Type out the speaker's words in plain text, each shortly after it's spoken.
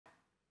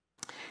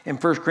In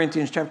 1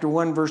 Corinthians chapter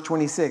 1, verse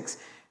 26,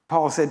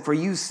 Paul said, "For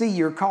you see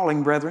your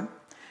calling, brethren,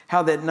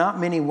 how that not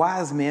many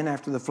wise men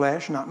after the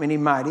flesh, not many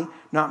mighty,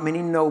 not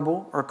many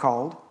noble are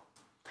called.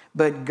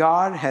 But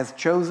God has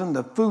chosen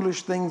the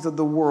foolish things of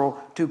the world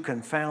to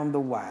confound the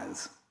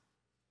wise.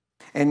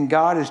 And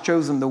God has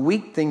chosen the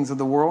weak things of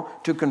the world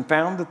to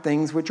confound the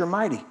things which are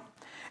mighty.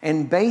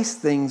 And base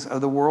things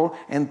of the world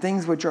and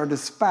things which are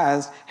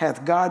despised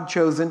hath God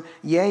chosen,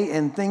 yea,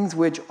 and things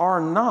which are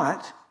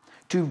not,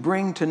 to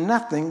bring to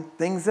nothing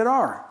things that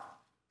are,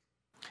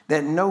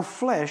 that no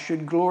flesh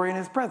should glory in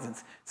his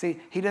presence."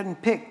 See, he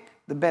doesn't pick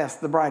the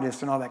best, the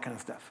brightest, and all that kind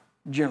of stuff,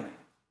 generally.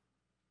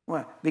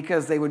 Why?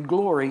 Because they would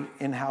glory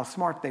in how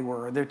smart they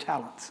were, or their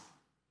talents.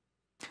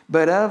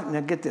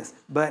 Now get this,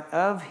 but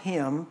of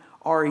him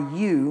are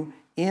you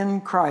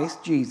in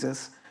Christ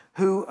Jesus,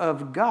 who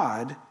of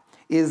God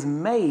is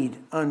made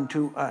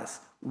unto us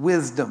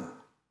wisdom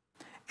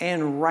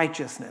and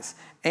righteousness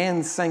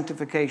and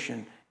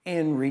sanctification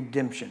and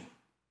redemption.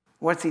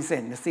 What's he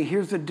saying? Now see,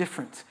 here's the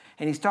difference.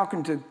 And he's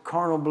talking to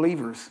carnal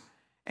believers,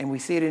 and we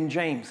see it in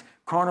James.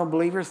 Carnal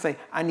believers say,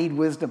 I need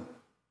wisdom.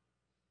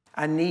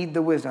 I need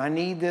the wisdom. I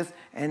need this.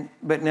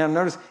 But now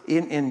notice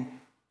in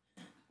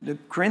the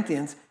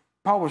Corinthians,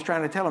 Paul was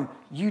trying to tell them,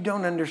 you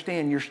don't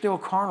understand. You're still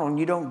carnal and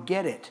you don't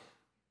get it.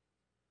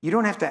 You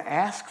don't have to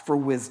ask for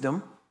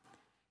wisdom.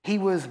 He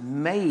was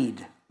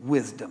made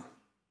wisdom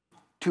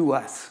to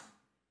us.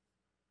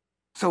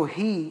 So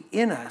he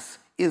in us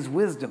is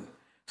wisdom.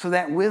 So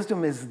that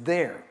wisdom is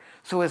there.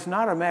 So it's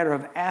not a matter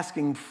of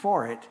asking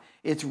for it.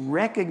 It's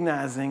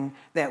recognizing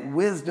that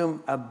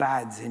wisdom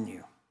abides in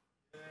you.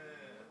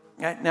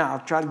 Now, I'll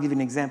try to give you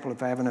an example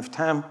if I have enough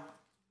time.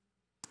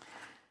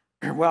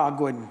 Well, I'll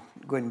go ahead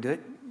and do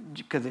it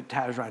because it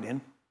ties right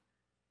in.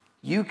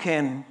 You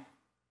can,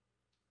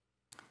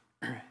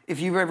 if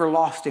you've ever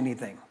lost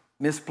anything,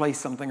 misplaced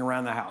something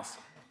around the house,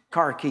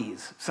 car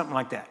keys, something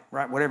like that,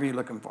 right? Whatever you're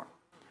looking for.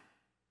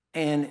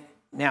 And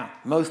now,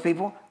 most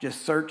people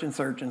just search and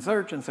search and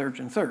search and search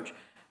and search.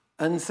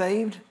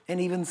 Unsaved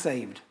and even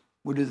saved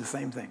will do the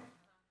same thing.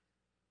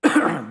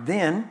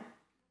 Then,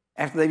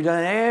 after they've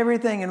done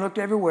everything and looked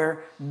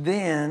everywhere,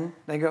 then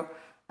they go,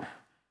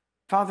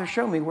 Father,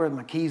 show me where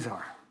my keys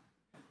are.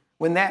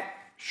 When that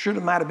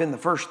might have been the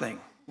first thing,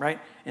 right?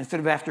 Instead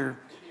of after,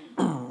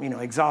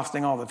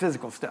 exhausting all the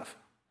physical stuff.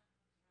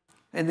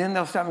 And then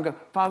they'll stop and go,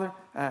 Father,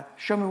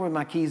 show me where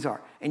my keys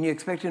are. And you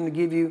expect him to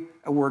give you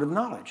a word of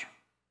knowledge.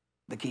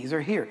 The keys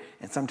are here.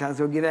 And sometimes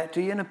they'll give that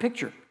to you in a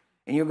picture.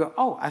 And you'll go,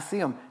 oh, I see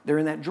them. They're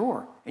in that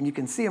drawer. And you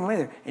can see them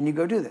later. And you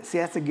go do that. See,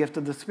 that's a gift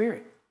of the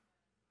Spirit.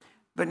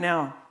 But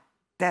now,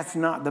 that's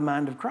not the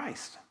mind of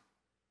Christ.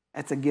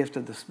 That's a gift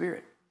of the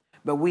Spirit.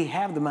 But we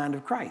have the mind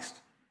of Christ,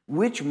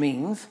 which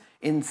means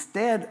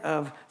instead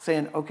of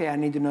saying, okay, I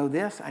need to know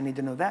this, I need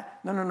to know that.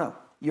 No.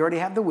 You already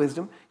have the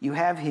wisdom. You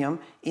have him.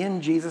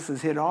 In Jesus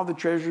has hid all the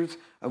treasures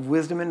of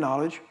wisdom and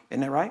knowledge.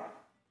 Isn't that right?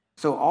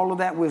 So all of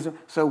that wisdom.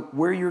 So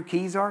where your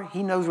keys are,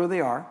 he knows where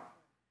they are.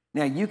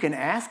 Now you can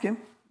ask him.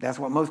 That's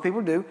what most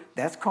people do.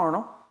 That's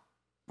carnal.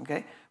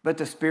 Okay? But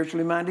the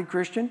spiritually minded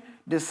Christian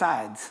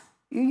decides,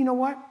 you know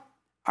what?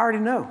 I already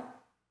know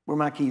where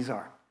my keys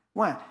are.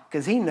 Why?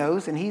 Because he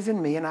knows and he's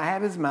in me and I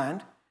have his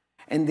mind.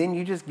 And then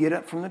you just get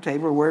up from the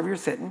table or wherever you're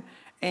sitting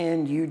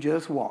and you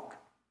just walk.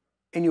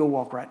 And you'll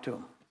walk right to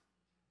him.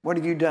 What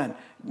have you done?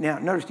 Now,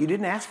 notice you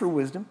didn't ask for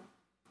wisdom.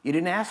 You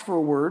didn't ask for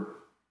a word.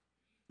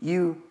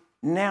 You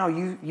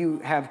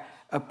have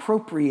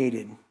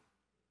appropriated.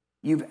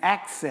 You've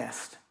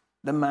accessed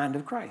the mind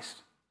of Christ.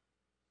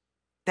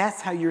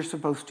 That's how you're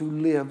supposed to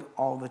live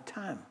all the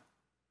time.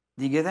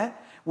 Do you get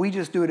that? We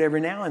just do it every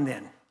now and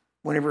then,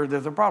 whenever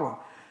there's a problem.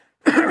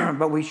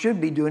 But we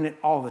should be doing it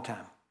all the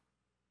time.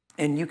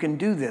 And you can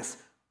do this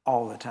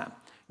all the time.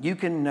 You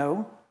can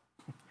know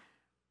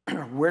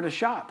where to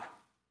shop.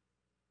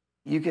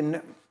 You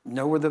can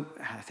know where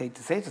I hate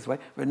to say it this way,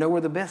 but know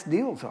where the best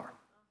deals are.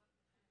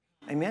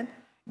 Amen?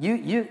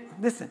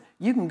 Listen,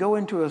 you can go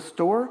into a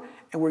store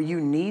and where you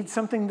need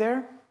something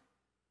there,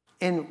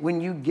 and when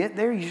you get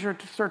there, you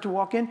start to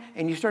walk in,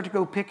 and you start to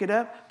go pick it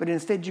up, but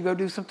instead you go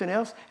do something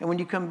else, and when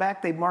you come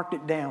back, they marked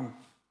it down.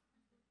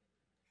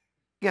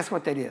 Guess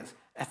what that is?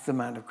 That's the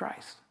mind of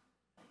Christ.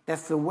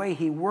 That's the way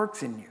he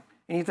works in you.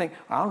 And you think,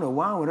 I don't know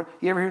why would I?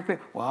 You ever hear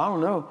people, well, I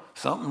don't know,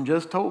 something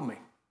just told me.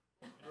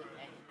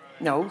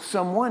 No,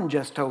 someone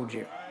just told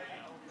you.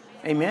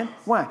 Amen?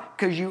 Why?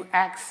 Because you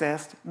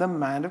accessed the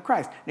mind of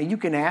Christ. Now, you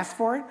can ask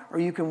for it or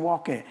you can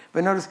walk in it.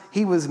 But notice,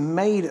 he was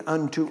made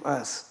unto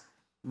us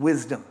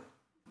wisdom,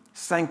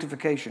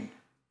 sanctification,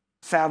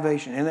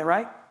 salvation. Isn't that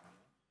right?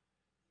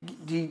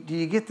 Do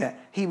you get that?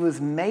 He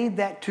was made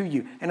that to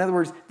you. In other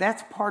words,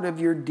 that's part of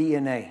your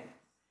DNA.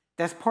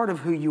 That's part of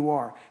who you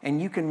are. And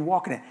you can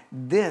walk in it.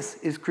 This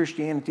is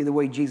Christianity the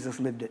way Jesus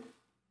lived it.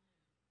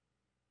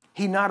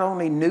 He not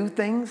only knew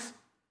things.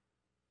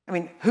 I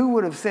mean, who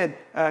would have said,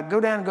 go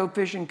down and go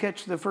fish and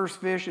catch the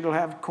first fish, it'll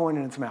have a coin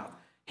in its mouth.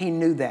 He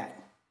knew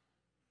that,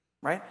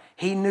 right?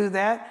 He knew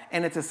that,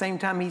 and at the same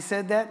time he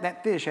said that,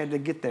 that fish had to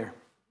get there.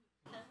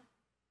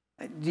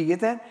 Do you get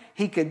that?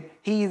 He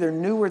either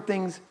knew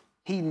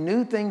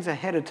things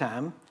ahead of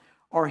time,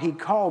 or he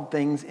called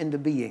things into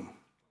being.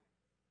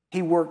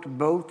 He worked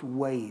both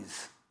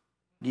ways.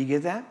 Do you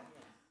get that?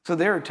 So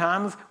there are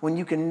times when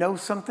you can know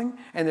something,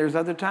 and there's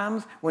other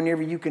times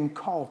whenever you can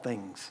call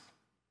things,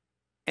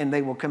 and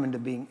they will come into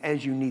being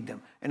as you need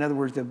them. In other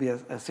words, there'll be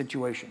a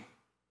situation.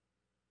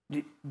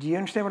 Do you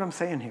understand what I'm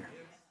saying here?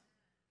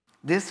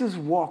 This is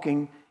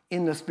walking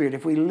in the Spirit.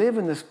 If we live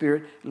in the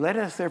Spirit, let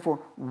us therefore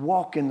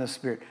walk in the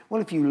Spirit.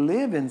 Well, if you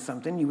live in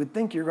something, you would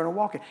think you're going to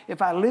walk it.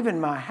 If I live in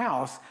my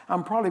house,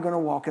 I'm probably going to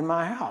walk in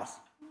my house.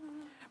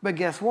 But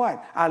guess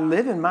what? I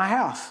live in my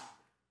house,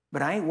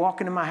 but I ain't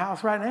walking in my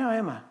house right now,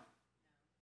 am I?